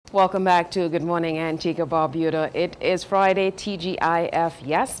Welcome back to Good Morning Antigua Barbuda. It is Friday, TGIF,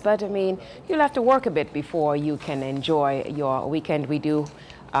 yes, but I mean, you'll have to work a bit before you can enjoy your weekend.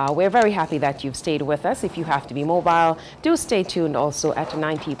 We're very happy that you've stayed with us. If you have to be mobile, do stay tuned also at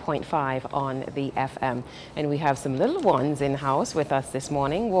 90.5 on the FM. And we have some little ones in-house with us this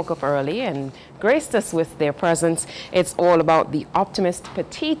morning, woke up early and graced us with their presence. It's all about the Optimist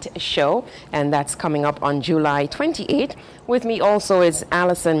Petite show, and that's coming up on July 28th. With me also is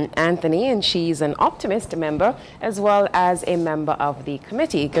Alison Anthony, and she's an Optimist member as well as a member of the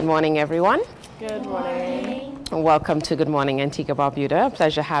committee. Good morning, everyone. Good morning. Welcome to Good Morning Antigua Barbuda.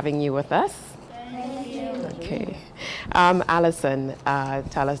 Pleasure having you with us. Thank you. Okay. Alison,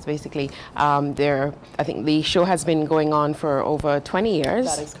 tell us basically, I think the show has been going on for over 20 years.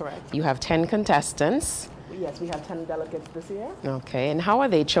 That is correct. You have 10 contestants. Yes, we have 10 delegates this year. Okay, and how are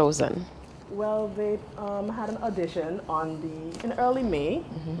they chosen? Well, they had an audition in early May.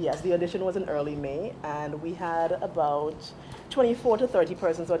 Mm-hmm. Yes, the audition was in early May, and we had about 24 to 30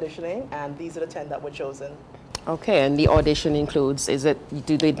 persons auditioning, and these are the 10 that were chosen. Okay, and the audition includes,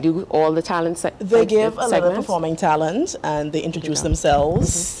 do they do all the talent They give a little performing talent, and they introduce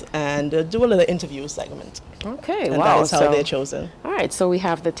themselves and do a little interview segment. Okay, and wow. that is how they're chosen. All right, so we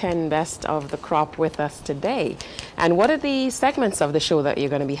have the 10 best of the crop with us today. And what are the segments of the show that you're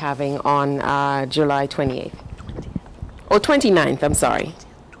going to be having on July 28th? Or 29th, I'm sorry.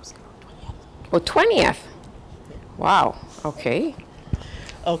 Or 20th? Wow, okay.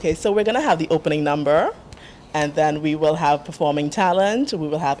 Okay, so we're going to have the opening number. And then we will have performing talent, we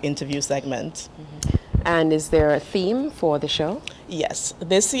will have interview segment. Mm-hmm. And is there a theme for the show? Yes.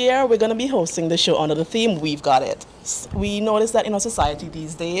 This year we're going to be hosting the show under the theme, We've Got It. We notice that in our society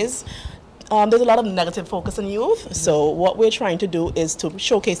these days, there's a lot of negative focus on youth. Mm-hmm. So what we're trying to do is to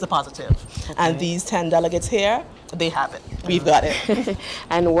showcase the positive. Okay. And these 10 delegates here, they have it. We've got it.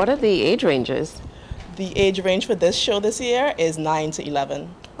 And what are the age ranges? The age range for this show this year is 9 to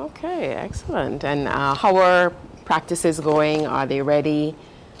 11. Okay, excellent. And how are practices going? Are they ready?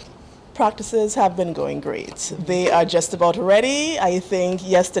 Practices have been going great. They are just about ready. I think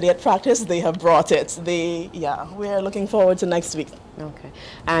yesterday at practice they have brought it. We're looking forward to next week. Okay.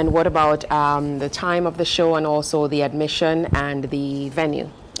 And what about the time of the show and also the admission and the venue?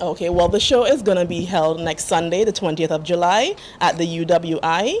 Okay, well, the show is going to be held next Sunday, the 20th of July, at the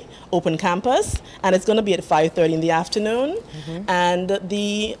UWI Open Campus, and it's going to be at 5:30 in the afternoon. Mm-hmm. And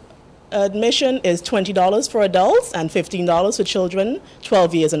the admission is $20 for adults and $15 for children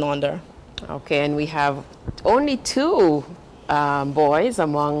 12 years and under. Okay, and we have only 2 boys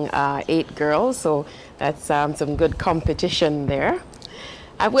among 8 girls, so that's some good competition there.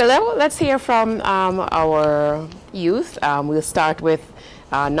 Well, let's hear from our youth. We'll start with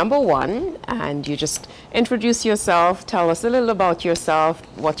number 1, and you just introduce yourself, tell us a little about yourself,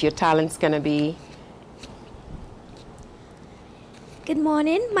 what your talent's going to be. Good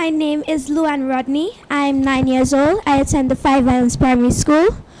morning, my name is Luann Rodney. I'm 9 years old. I attend the 5 Islands Primary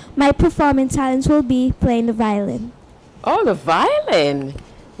School. My performing talents will be playing the violin. Oh, the violin.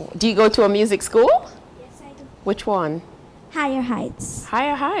 Do you go to a music school? Yes, I do. Which one? Higher Heights.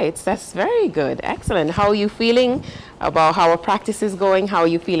 Higher Heights, that's very good. Excellent. How are you feeling about how our practice is going? How are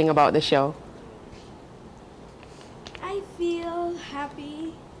you feeling about the show? I feel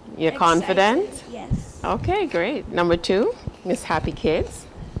happy. You're excited. Confident? Yes. Okay, great. Number 2, Miss Happy Kids.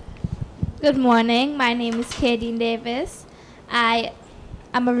 Good morning. My name is Kadeen Davis. I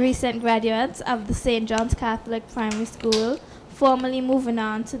am a recent graduate of the St. John's Catholic Primary School, formerly moving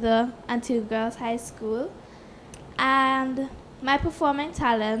on to the Antigua Girls High School. And my performing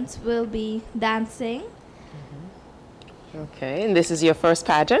talent will be dancing. Mm-hmm. Okay, and this is your first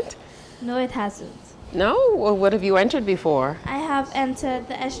pageant? No, it hasn't. No? Well, what have you entered before? I have entered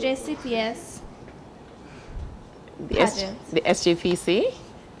the SJCPS pageant. The SJPC?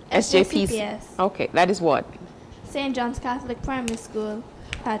 SJCPS. Okay, that is what? St. John's Catholic Primary School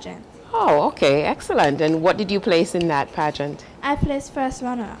pageant. Oh, okay, excellent. And what did you place in that pageant? I placed first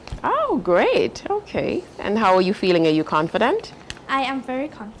runner-up. Oh, great. Okay. And how are you feeling? Are you confident? I am very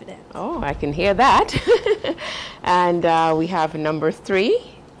confident. Oh, I can hear that. And we have number 3.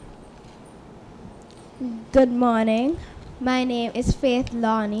 Good morning. My name is Faith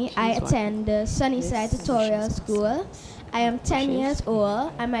Lonnie. I attend the Sunnyside Tutorial School. I am 10 years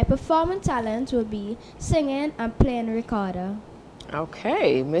old, and my performing talent will be singing and playing recorder.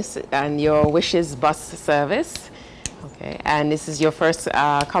 Okay, Miss, and your wishes bus service. Okay, and this is your first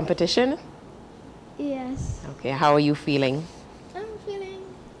competition? Yes. Okay, how are you feeling? I'm feeling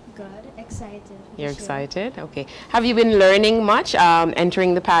good, excited. excited. You're excited? Okay. Have you been learning much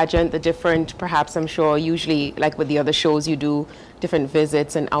entering the pageant, the different, perhaps I'm sure usually like with the other shows you do different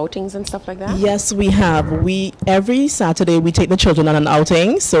visits and outings and stuff like that? Yes, we have. Every Saturday we take the children on an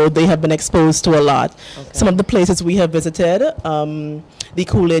outing, so they have been exposed to a lot. Okay. Some of the places we have visited, the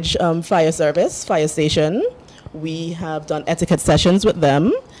Coolidge Fire Station. We have done etiquette sessions with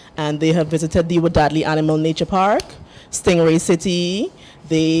them, and they have visited the Wadadley Animal Nature Park, Stingray City.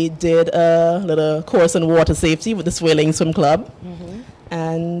 They did a little course on water safety with the Swirling Swim Club.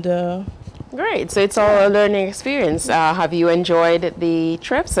 And great. So it's all a learning experience. Have you enjoyed the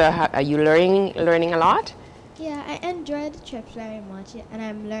trips? Are you learning a lot? Yeah, I enjoy the trips very much, and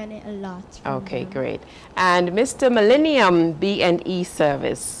I'm learning a lot. Okay, great. And Mr. Millennium B&E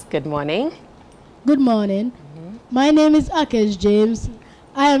Service, good morning. Good morning. My name is Akesh James.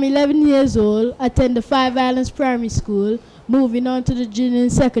 I am 11 years old, attend the Five Islands Primary School, moving on to the junior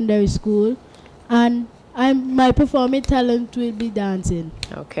secondary school, and my performing talent will be dancing.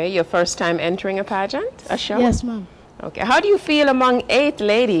 Okay, your first time entering a pageant, a show? Yes, ma'am. Okay, how do you feel among 8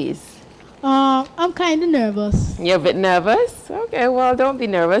 ladies? I'm kind of nervous. You're a bit nervous? Okay, well, don't be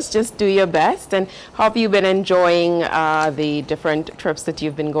nervous. Just do your best. And how have you been enjoying the different trips that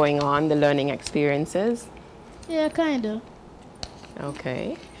you've been going on, the learning experiences? Yeah, kind of.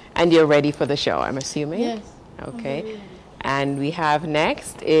 Okay. And you're ready for the show, I'm assuming? Yes. Okay. And we have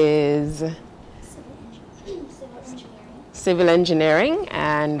next is Civil Engineering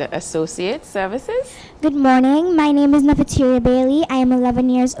and Associate Services. Good morning. My name is Nafatiria Bailey. I am 11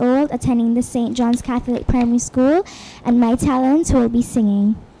 years old, attending the St. John's Catholic Primary School, and my talents will be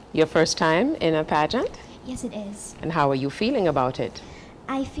singing. Your first time in a pageant? Yes, it is. And how are you feeling about it?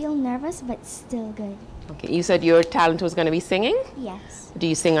 I feel nervous, but still good. Okay, you said your talent was going to be singing? Yes. Do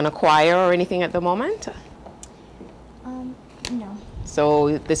you sing on a choir or anything at the moment? No.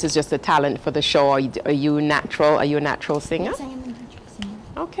 So this is just a talent for the show. Are you a natural singer? Yes, I am a natural singer.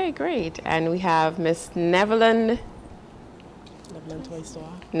 Okay, great. And we have Miss Neverland. Neverland Toy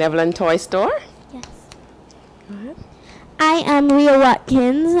Store. Neverland Toy Store? Yes. Go ahead. I am Rhea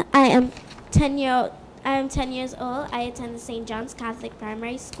Watkins. I am 10 years old. I attend the St. John's Catholic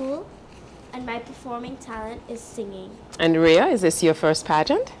Primary School, and my performing talent is singing. And Rhea, is this your first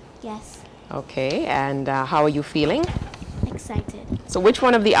pageant? Yes. Okay, and how are you feeling? Excited. So which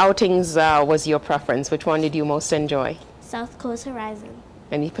one of the outings was your preference? Which one did you most enjoy? South Coast Horizon.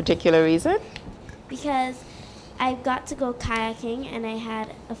 Any particular reason? Because I got to go kayaking and I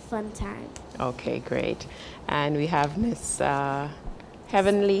had a fun time. Okay, great. And we have Miss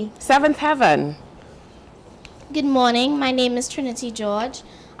Heavenly, Seventh Heaven. Good morning. My name is Trinity George.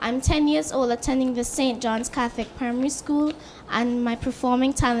 I'm 10 years old, attending the St. John's Catholic Primary School, and my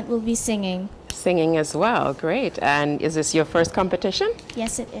performing talent will be singing. Singing as well, great. And is this your first competition?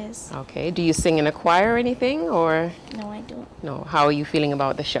 Yes, it is. Okay, do you sing in a choir or anything, or? No, I don't. No, how are you feeling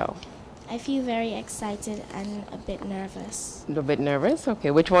about the show? I feel very excited and a bit nervous. A bit nervous?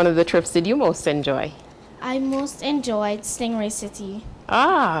 Okay, which one of the trips did you most enjoy? I most enjoyed Stingray City.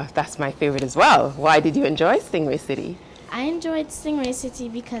 Ah, that's my favorite as well. Why did you enjoy Stingray City? I enjoyed Stingray City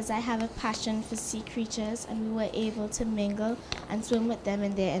because I have a passion for sea creatures, and we were able to mingle and swim with them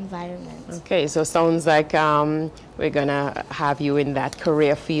in their environment. Okay, so sounds like we're gonna have you in that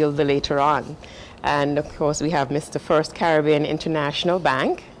career field later on. And of course we have Mr. First Caribbean International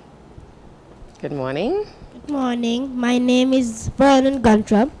Bank. Good morning. Good morning. My name is Vernon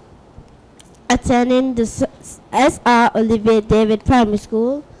Guntram, attending the S.R. Olivier David Primary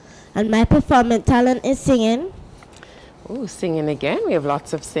School, and my performance talent is singing. Ooh, singing again. We have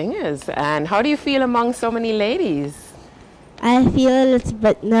lots of singers. And how do you feel among so many ladies? I feel a little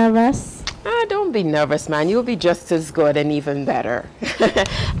bit nervous. Don't be nervous, man. You'll be just as good and even better.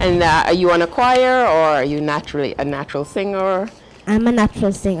 And are you on a choir, or are you a natural singer? I'm a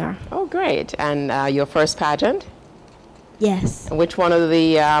natural singer. Oh, great. And your first pageant? Yes. And which one of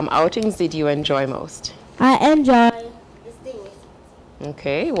the outings did you enjoy most? I enjoy the stingrays.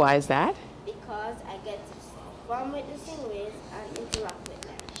 Okay, why is that? Because I get to perform with the stingrays and interact with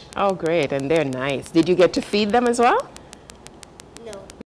them. Oh, great. And they're nice. Did you get to feed them as well?